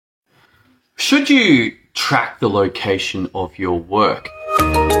Should you track the location of your work?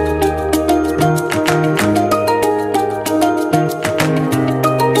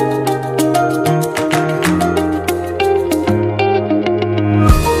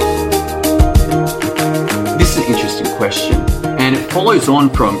 This is an interesting question, and it follows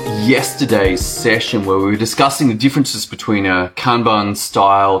on from yesterday's session where we were discussing the differences between a Kanban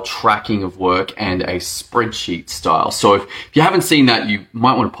style tracking of work and a spreadsheet style. So if you haven't seen that, you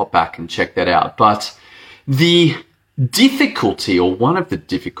might want to pop back and check that out. But the difficulty, or one of the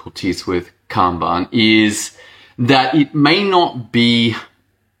difficulties with Kanban, is that it may not be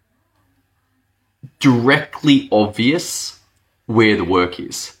directly obvious where the work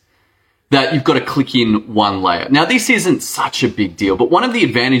is. That you've got to click in one layer. Now, this isn't such a big deal, but one of the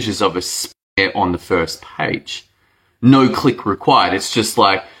advantages of a spreadsheet on the first page, no click required. It's just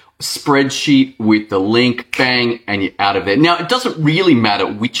like a spreadsheet with the link, bang, and you're out of there. Now, it doesn't really matter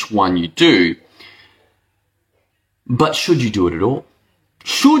which one you do, but should you do it at all?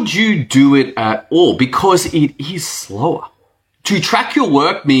 Should you do it at all? Because it is slower. To track your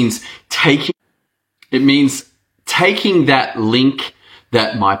work means taking that link.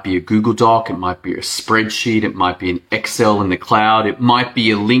 That might be a Google Doc, it might be a spreadsheet, it might be an Excel in the cloud, it might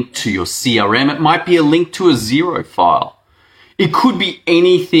be a link to your CRM, it might be a link to a Xero file. It could be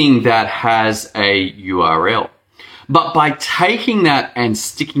anything that has a URL. But by taking that and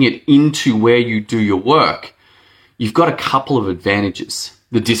sticking it into where you do your work, you've got a couple of advantages.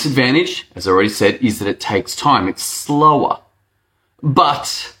 The disadvantage, as I already said, is that it takes time. It's slower.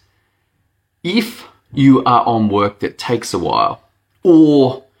 But if you are on work that takes a while,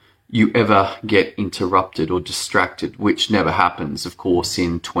 or you ever get interrupted or distracted, which never happens, of course,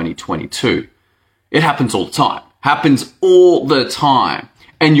 in 2022. It happens all the time. Happens all the time.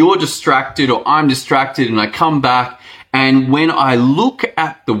 And you're distracted or I'm distracted and I come back, and when I look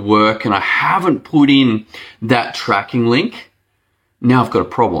at the work and I haven't put in that tracking link, now I've got a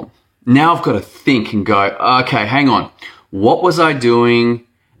problem. Now I've got to think and go, okay, hang on. What was I doing?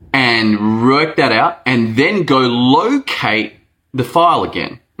 And work that out and then go locate the file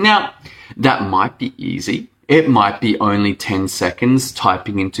again. Now, that might be easy. It might be only 10 seconds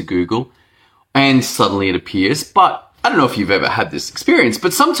typing into Google and suddenly it appears. But I don't know if you've ever had this experience,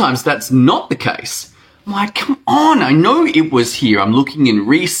 but sometimes that's not the case. I'm like, come on, I know it was here. I'm looking in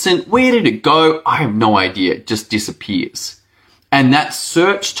recent. Where did it go? I have no idea. It just disappears. And that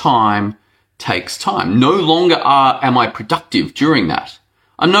search time takes time. No longer am I productive during that.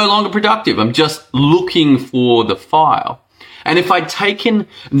 I'm no longer productive. I'm just looking for the file. And if I'd taken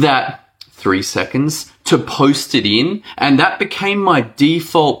that 3 seconds to post it in, and that became my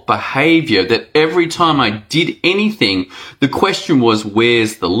default behavior, that every time I did anything, the question was,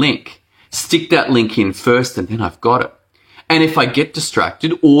 where's the link? Stick that link in first and then I've got it. And if I get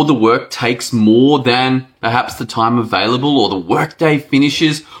distracted, or the work takes more than perhaps the time available, or the workday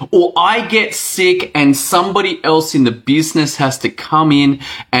finishes, or I get sick and somebody else in the business has to come in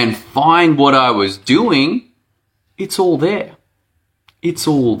and find what I was doing, it's all there. It's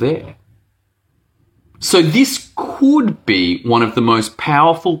all there. So this could be one of the most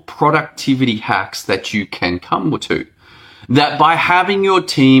powerful productivity hacks that you can come to. That by having your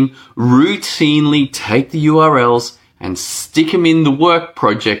team routinely take the URLs and stick them in the work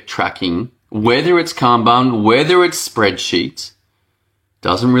project tracking, whether it's Kanban, whether it's spreadsheets,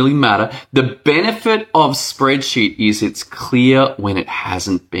 doesn't really matter. The benefit of spreadsheet is it's clear when it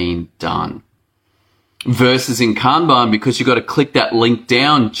hasn't been done. Versus in Kanban, because you've got to click that link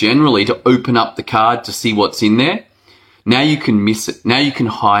down generally to open up the card to see what's in there. Now you can miss it. Now you can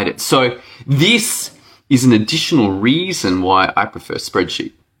hide it. So this is an additional reason why I prefer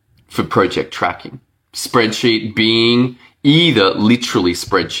spreadsheet for project tracking. Spreadsheet being either literally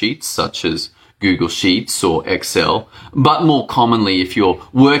spreadsheets such as Google Sheets or Excel, but more commonly if you're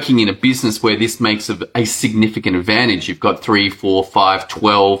working in a business where this makes a significant advantage, you've got 3, 4, 5,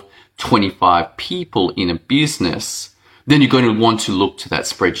 12, 25 people in a business, then you're going to want to look to that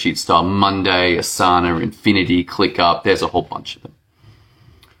spreadsheet style. Monday, Asana, Infinity, ClickUp, there's a whole bunch of them.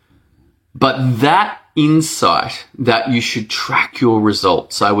 But that insight that you should track your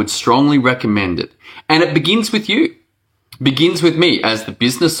results, I would strongly recommend it. And it begins with you. Begins with me. As the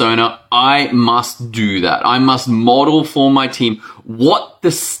business owner, I must do that. I must model for my team what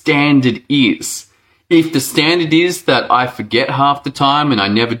the standard is. If the standard is that I forget half the time and I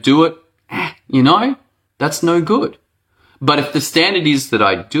never do it, that's no good. But if the standard is that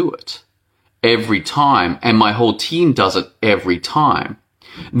I do it every time and my whole team does it every time,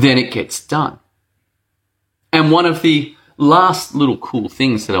 then it gets done. And one of the last little cool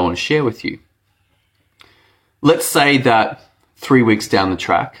things that I want to share with you. Let's say that 3 weeks down the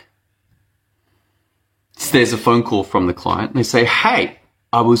track, So there's a phone call from the client and they say, hey,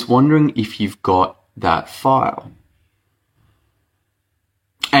 I was wondering if you've got that file.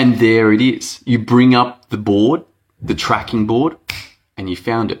 And there it is. You bring up the board, the tracking board, and you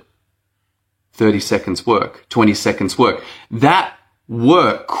found it. 30 seconds work, 20 seconds work. That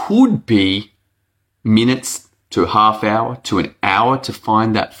work could be minutes to a half hour to an hour to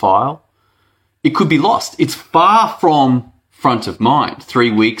find that file. It could be lost. It's far from front of mind.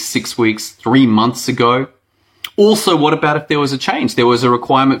 3 weeks, 6 weeks, 3 months ago. Also, what about if there was a change? There was a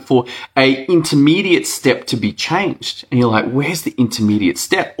requirement for a intermediate step to be changed. And you're like, where's the intermediate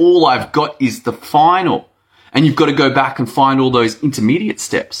step? All I've got is the final. And you've got to go back and find all those intermediate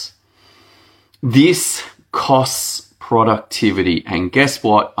steps. This costs productivity. And guess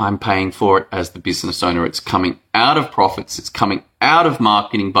what? I'm paying for it as the business owner. It's coming out of profits. It's coming out of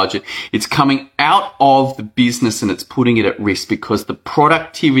marketing budget. It's coming out of the business and it's putting it at risk because the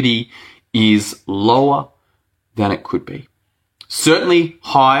productivity is lower than it could be. Certainly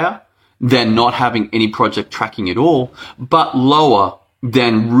higher than not having any project tracking at all, but lower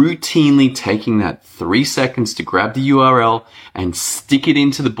than routinely taking that 3 seconds to grab the URL and stick it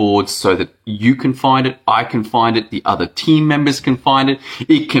into the board so that you can find it, I can find it, the other team members can find it.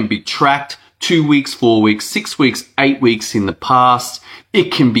 It can be tracked 2 weeks, 4 weeks, 6 weeks, 8 weeks in the past.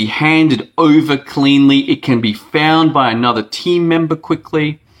 It can be handed over cleanly. It can be found by another team member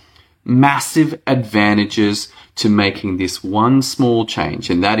quickly. Massive advantages to making this one small change,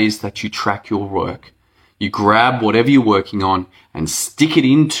 and that is that you track your work. You grab whatever you're working on and stick it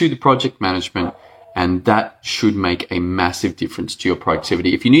into the project management, and that should make a massive difference to your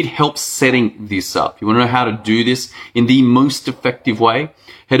productivity. If you need help setting this up, you want to know how to do this in the most effective way,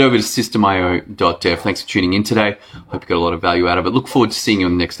 head over to systemio.dev. Thanks for tuning in today. Hope you got a lot of value out of it. Look forward to seeing you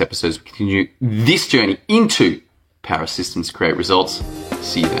on the next episode as we continue this journey into Power Systems Create Results.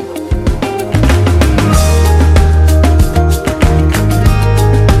 See you then.